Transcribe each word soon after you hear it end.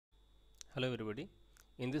Hello everybody.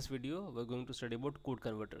 In this video we're going to study about code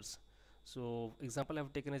converters. So example I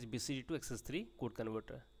have taken as BCD to XS3 code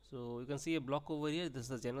converter. So you can see a block over here. This is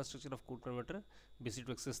the general structure of code converter, BCD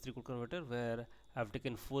to XS3 code converter, where I have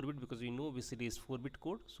taken 4-bit because we know BCD is 4-bit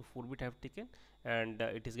code. So 4-bit I have taken, and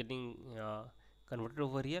it is getting converted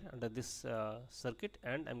over here under this circuit,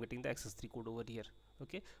 and I'm getting the XS3 code over here.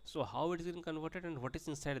 Okay, so how it is getting converted and what is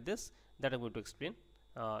inside this, that I'm going to explain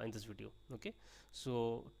in this video. Okay,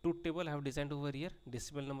 so truth table I have designed over here.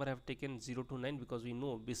 Decimal number I have taken 0 to 9 because we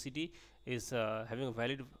know BCD is having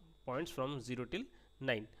valid points from 0 till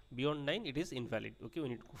 9. Beyond 9 it is invalid. Okay, we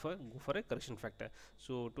need to go for a correction factor.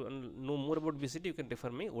 So to know more about BCD, you can refer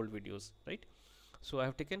my old videos, right? So I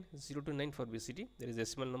have taken 0 to 9 for BCD. There is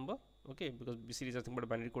decimal number, okay, because BCD is nothing but a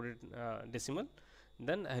binary coded decimal.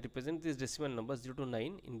 Then I represent this decimal number 0 to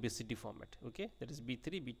 9 in BCD format. Okay, that is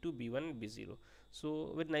B3, B2, B1 and B0.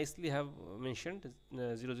 So very nicely have mentioned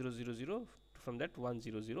 0000 from that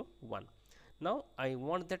 1001. Now I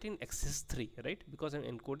want that in XS3, right, because I'm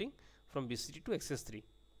encoding from BCD to XS3,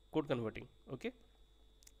 code converting. Okay,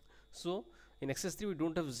 so in XS3 we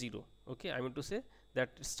don't have 0. Okay, I mean to say that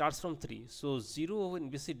it starts from 3. So 0 over in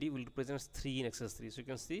BCD will represent 3 in XS3. So you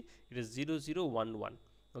can see it is 0011.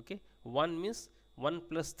 Okay, 1 means 1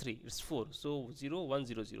 plus 3, it's 4. So 0 1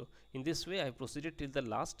 0 0. In this way I have proceeded till the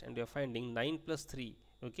last, and we are finding 9 plus 3.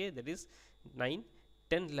 Okay, that is 9,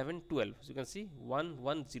 10, 11, 12. So you can see 1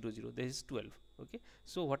 1 0 0, this is 12. Okay,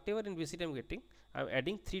 so whatever in BCD I am getting, I am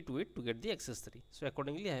adding 3 to it to get the XS3. So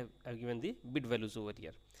accordingly I have given the bit values over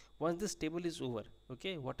here. Once this table is over,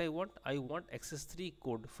 okay, what I want XS3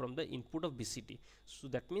 code from the input of BCD. So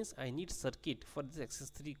that means I need circuit for this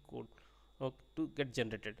XS3 code to get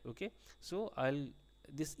generated. Okay, so I'll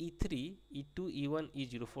this E3, E2, E1,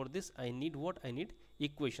 E0, for this I need what? I need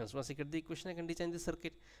equations. Once I get the equation, I can design the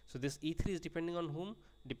circuit. So this E3 is depending on whom?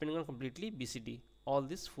 Depending on completely BCD, all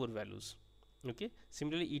these 4 values. Okay,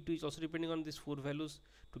 similarly E2 is also depending on these 4 values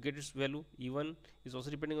to get its value. E1 is also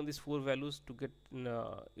depending on these 4 values to get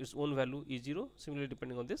its own value. E0 similarly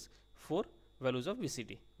depending on this 4 values of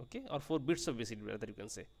BCD. Okay, or 4 bits of BCD rather, you can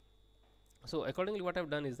say. So accordingly what I have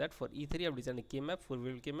done is that for E3 I have designed a K-map, 4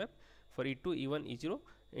 variable K-map. For E2, E1, E0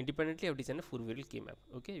 independently I have designed a 4 variable K-map.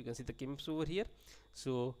 Okay, you can see the K-maps over here.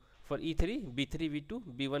 So for E3, B3, B2,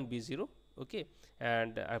 B1, B0. Okay,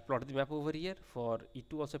 and I plotted the map over here. For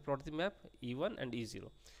E2 also plot the map, E1 and E0.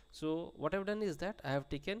 So what I have done is that I have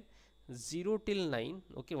taken 0 till 9.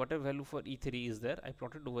 Okay, whatever value for E3 is there, I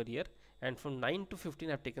plotted over here, and from 9 to 15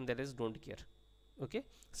 I have taken that as don't care. Okay,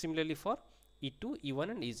 similarly for E2, E1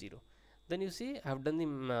 and E0. Then you see I have done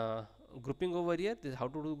the grouping over here. This is how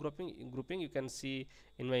to do grouping you can see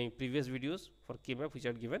in my previous videos for K-map which I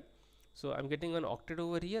had given. So I'm getting an octet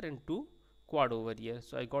over here and 2 quad over here.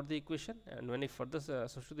 So I got the equation, and when I further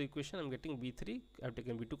substitute the equation, I'm getting B3. I've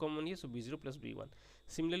taken B2 common here, so B0 plus B1.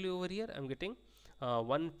 Similarly over here I'm getting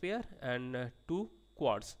 1 pair and 2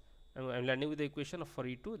 quads. I'm landing with the equation of for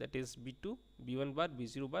E2, that is B2 B1 bar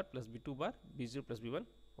B0 bar plus B2 bar B0 plus B1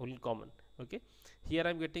 only common. Okay, here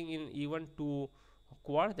I'm getting in E1 2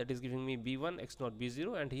 quad, that is giving me B1 x naught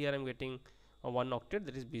B0, and here I'm getting a 1 octet,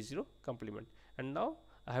 that is B0 complement. And now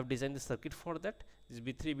I have designed the circuit for that. This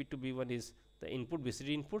B3 B2 B1 is the input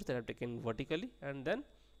BCD inputs that I have taken vertically, and then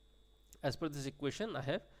as per this equation I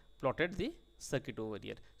have plotted the circuit over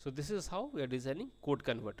here. So this is how we are designing code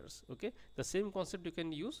converters. Okay, the same concept you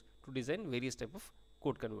can use to design various type of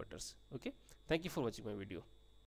code converters. Okay, thank you for watching my video.